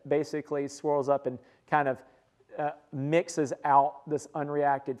 that basically swirls up and kind of mixes out this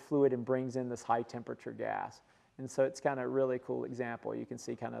unreacted fluid and brings in this high temperature gas. And so it's kind of a really cool example. You can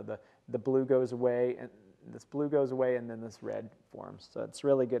see kind of the blue goes away, and this blue goes away, and then this red forms. So it's a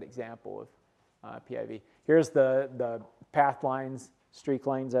really good example of PIV. Here's the path lines, streak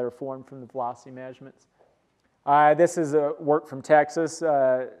lines that are formed from the velocity measurements. This is a work from Texas,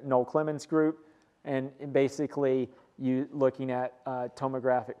 Noel Clemens group, and basically you looking at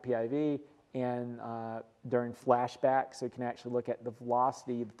tomographic PIV and during flashback, so you can actually look at the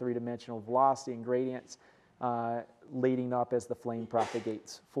velocity, the three-dimensional velocity and gradients leading up as the flame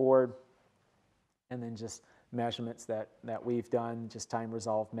propagates forward, and then just measurements that we've done, just time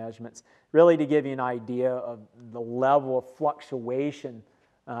resolved measurements, really to give you an idea of the level of fluctuation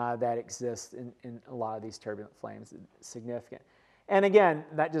that exists in a lot of these turbulent flames. It's significant. And again,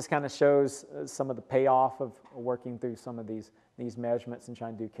 that just kind of shows some of the payoff of working through some of these measurements and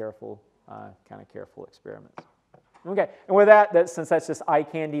trying to do careful experiments. Okay, and with that, since that's just eye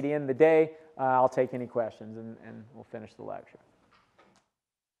candy to end the day, I'll take any questions and we'll finish the lecture.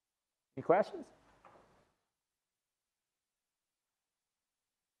 Any questions?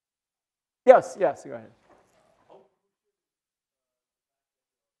 Yes, go ahead.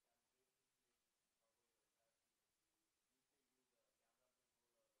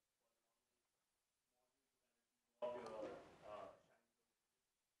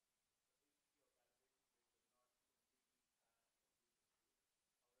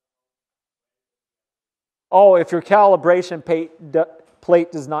 Oh, if your calibration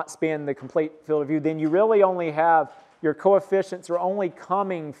plate does not span the complete field of view, then you really only have, your coefficients are only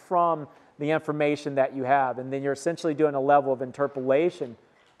coming from the information that you have, and then you're essentially doing a level of interpolation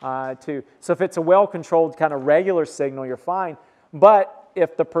too. So if it's a well-controlled kind of regular signal, you're fine. But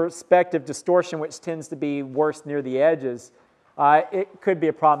if the perspective distortion, which tends to be worse near the edges, it could be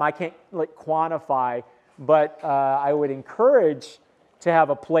a problem. I can't quantify, but I would encourage to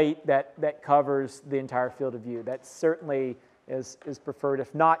have a plate that covers the entire field of view. That certainly is preferred.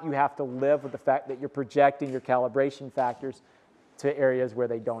 If not, you have to live with the fact that you're projecting your calibration factors to areas where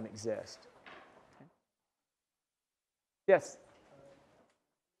they don't exist. Okay. Yes?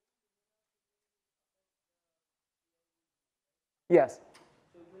 Yes.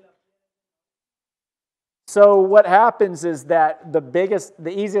 So what happens is that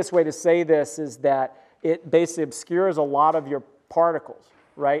the easiest way to say this is that it basically obscures a lot of your particles,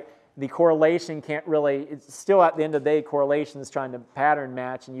 right? The correlation can't really, it's still at the end of the day, correlation is trying to pattern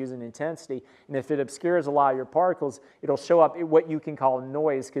match and use an intensity. And if it obscures a lot of your particles, it'll show up what you can call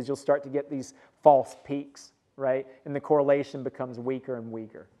noise, because you'll start to get these false peaks, right? And the correlation becomes weaker and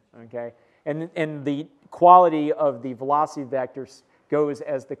weaker, okay? And the quality of the velocity vectors goes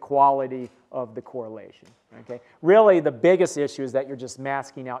as the quality of the correlation, okay? Really, the biggest issue is that you're just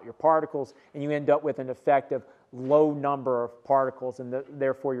masking out your particles, and you end up with an effective low number of particles, and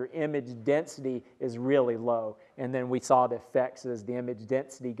therefore your image density is really low. And then we saw the effects as the image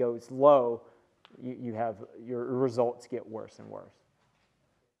density goes low, you have your results get worse and worse.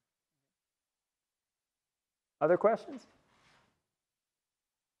 Other questions?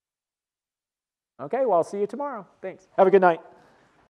 Okay, well, I'll see you tomorrow. Thanks. Have a good night.